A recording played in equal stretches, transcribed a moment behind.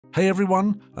Hey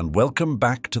everyone, and welcome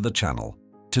back to the channel.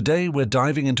 Today we're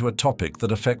diving into a topic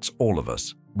that affects all of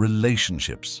us,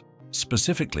 relationships.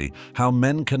 Specifically, how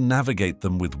men can navigate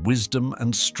them with wisdom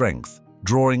and strength,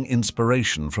 drawing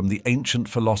inspiration from the ancient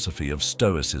philosophy of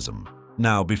Stoicism.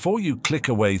 Now, before you click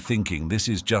away thinking this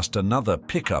is just another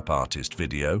pickup artist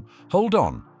video, hold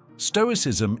on.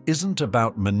 Stoicism isn't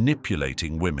about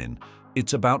manipulating women.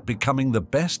 It's about becoming the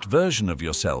best version of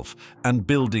yourself and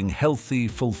building healthy,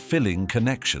 fulfilling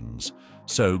connections.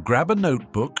 So grab a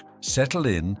notebook, settle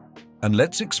in, and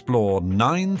let's explore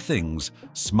 9 things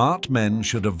smart men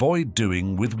should avoid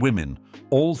doing with women,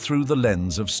 all through the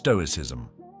lens of Stoicism.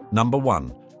 Number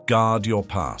 1. Guard your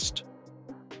past.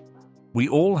 We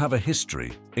all have a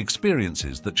history,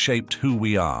 experiences that shaped who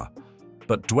we are.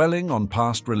 But dwelling on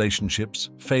past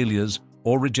relationships, failures,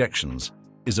 or rejections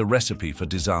is a recipe for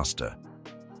disaster.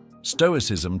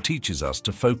 Stoicism teaches us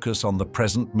to focus on the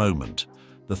present moment,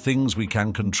 the things we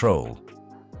can control.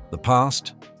 The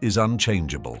past is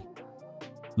unchangeable.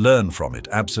 Learn from it,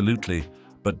 absolutely,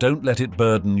 but don't let it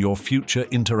burden your future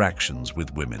interactions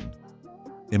with women.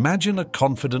 Imagine a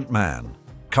confident man,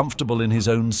 comfortable in his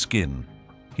own skin.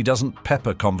 He doesn't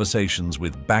pepper conversations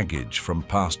with baggage from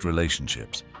past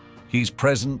relationships. He's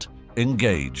present,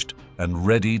 engaged, and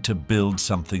ready to build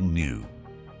something new.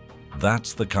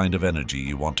 That's the kind of energy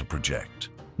you want to project.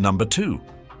 Number 2,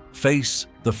 face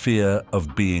the fear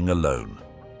of being alone.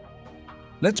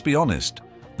 Let's be honest,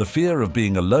 the fear of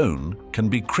being alone can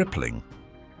be crippling.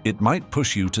 It might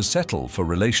push you to settle for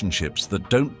relationships that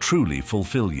don't truly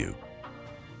fulfill you.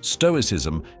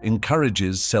 Stoicism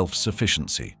encourages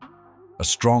self-sufficiency. A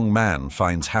strong man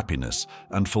finds happiness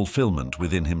and fulfillment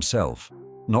within himself,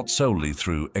 not solely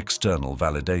through external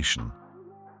validation.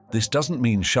 This doesn't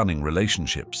mean shunning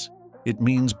relationships. It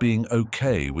means being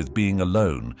okay with being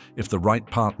alone if the right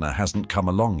partner hasn't come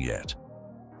along yet.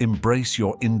 Embrace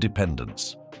your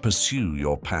independence. Pursue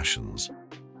your passions.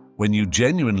 When you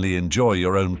genuinely enjoy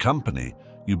your own company,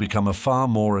 you become a far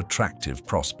more attractive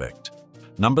prospect.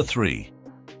 Number 3,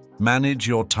 manage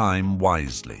your time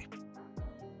wisely.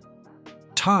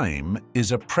 Time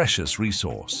is a precious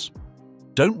resource.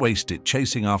 Don't waste it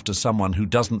chasing after someone who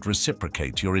doesn't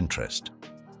reciprocate your interest.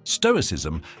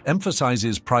 Stoicism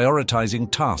emphasizes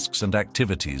prioritizing tasks and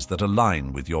activities that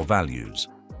align with your values.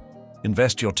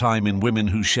 Invest your time in women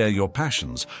who share your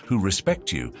passions, who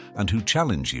respect you, and who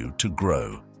challenge you to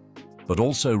grow. But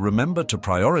also remember to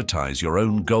prioritize your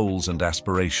own goals and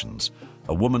aspirations.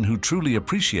 A woman who truly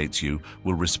appreciates you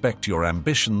will respect your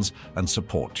ambitions and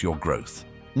support your growth.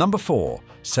 Number 4,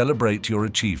 celebrate your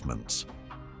achievements.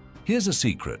 Here's a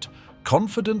secret: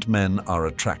 confident men are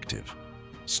attractive.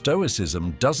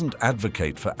 Stoicism doesn't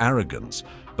advocate for arrogance,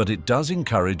 but it does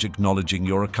encourage acknowledging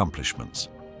your accomplishments.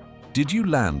 Did you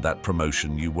land that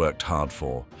promotion you worked hard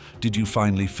for? Did you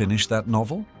finally finish that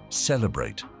novel?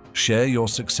 Celebrate. Share your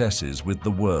successes with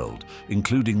the world,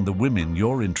 including the women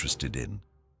you're interested in.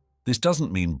 This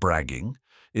doesn't mean bragging.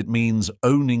 It means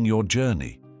owning your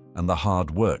journey and the hard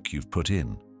work you've put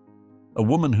in. A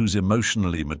woman who's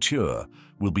emotionally mature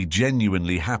will be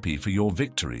genuinely happy for your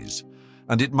victories,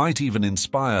 and it might even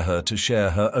inspire her to share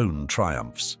her own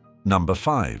triumphs. Number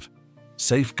 5,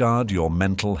 safeguard your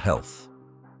mental health.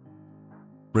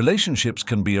 Relationships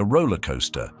can be a roller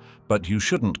coaster, but you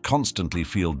shouldn't constantly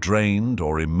feel drained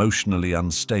or emotionally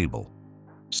unstable.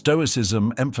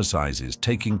 Stoicism emphasizes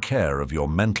taking care of your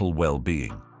mental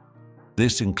well-being.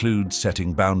 This includes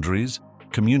setting boundaries,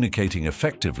 communicating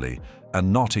effectively,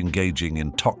 and not engaging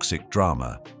in toxic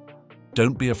drama.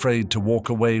 Don't be afraid to walk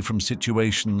away from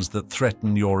situations that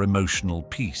threaten your emotional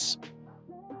peace.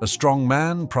 A strong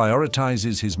man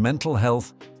prioritizes his mental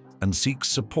health and seeks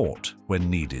support when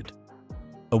needed.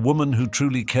 A woman who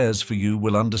truly cares for you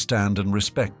will understand and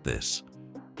respect this.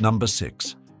 Number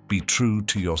 6, be true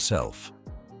to yourself.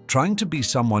 Trying to be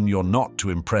someone you're not to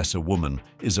impress a woman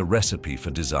is a recipe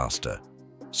for disaster.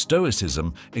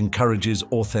 Stoicism encourages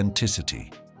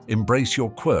authenticity. Embrace your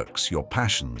quirks, your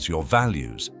passions, your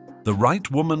values. The right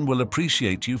woman will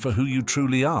appreciate you for who you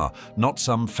truly are, not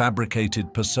some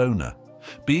fabricated persona.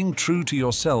 Being true to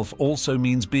yourself also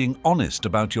means being honest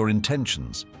about your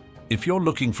intentions. If you're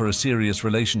looking for a serious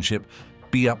relationship,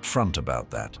 be upfront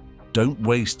about that. Don't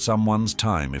waste someone's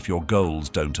time if your goals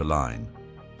don't align.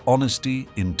 Honesty,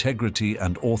 integrity,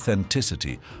 and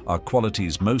authenticity are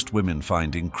qualities most women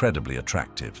find incredibly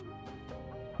attractive.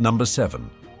 Number 7,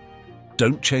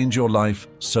 don't change your life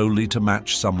solely to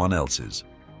match someone else's.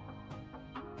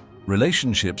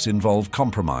 Relationships involve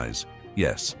compromise,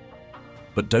 yes,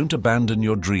 but don't abandon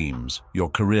your dreams, your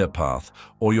career path,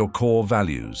 or your core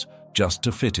values just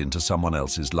to fit into someone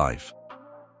else's life.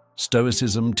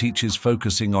 Stoicism teaches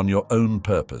focusing on your own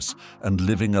purpose and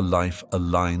living a life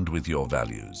aligned with your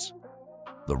values.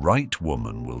 The right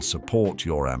woman will support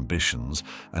your ambitions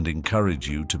and encourage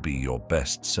you to be your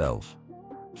best self.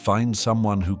 Find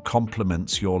someone who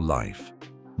complements your life,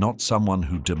 not someone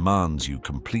who demands you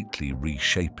completely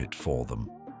reshape it for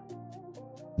them.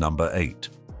 Number 8.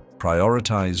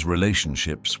 Prioritize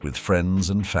relationships with friends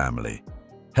and family.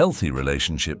 Healthy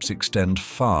relationships extend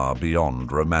far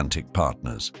beyond romantic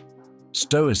partners.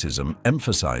 Stoicism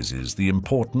emphasizes the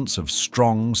importance of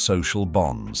strong social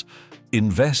bonds.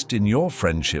 Invest in your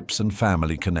friendships and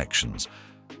family connections.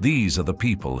 These are the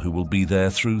people who will be there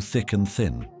through thick and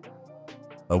thin.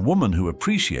 A woman who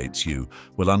appreciates you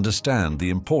will understand the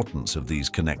importance of these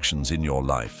connections in your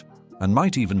life and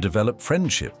might even develop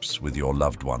friendships with your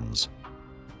loved ones.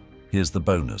 Here's the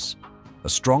bonus. A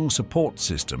strong support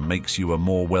system makes you a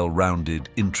more well-rounded,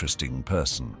 interesting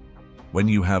person. When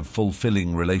you have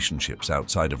fulfilling relationships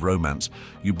outside of romance,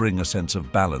 you bring a sense of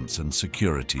balance and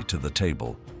security to the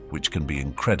table, which can be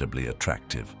incredibly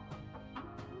attractive.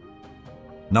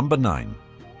 Number 9.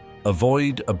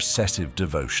 Avoid obsessive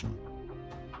devotion.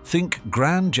 Think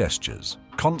grand gestures,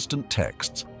 constant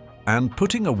texts, and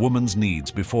putting a woman's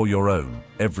needs before your own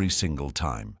every single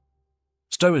time.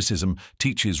 Stoicism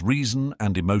teaches reason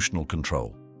and emotional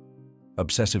control.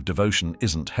 Obsessive devotion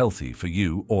isn't healthy for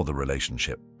you or the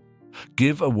relationship.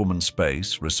 Give a woman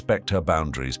space, respect her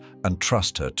boundaries, and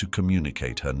trust her to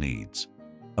communicate her needs.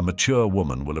 A mature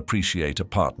woman will appreciate a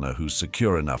partner who's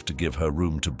secure enough to give her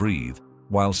room to breathe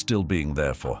while still being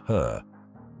there for her.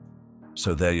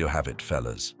 So there you have it,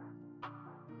 fellas.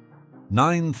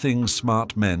 9 things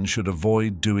smart men should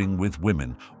avoid doing with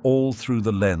women, all through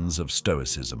the lens of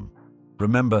Stoicism.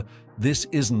 Remember, this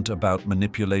isn't about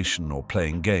manipulation or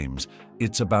playing games.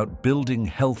 It's about building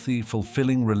healthy,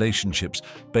 fulfilling relationships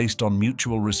based on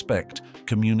mutual respect,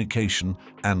 communication,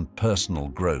 and personal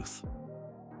growth.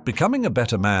 Becoming a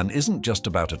better man isn't just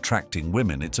about attracting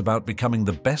women, it's about becoming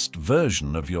the best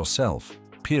version of yourself,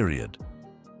 period.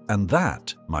 And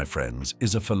that, my friends,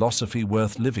 is a philosophy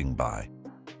worth living by.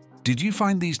 Did you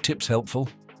find these tips helpful?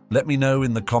 Let me know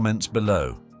in the comments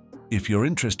below. If you're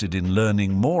interested in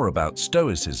learning more about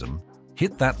Stoicism,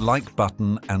 hit that like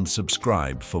button and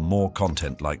subscribe for more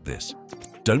content like this.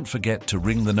 Don't forget to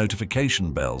ring the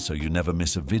notification bell so you never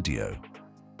miss a video.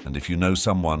 And if you know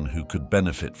someone who could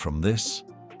benefit from this,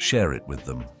 share it with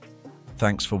them.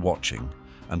 Thanks for watching,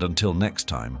 and until next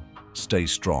time, stay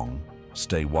strong,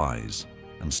 stay wise,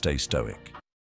 and stay stoic.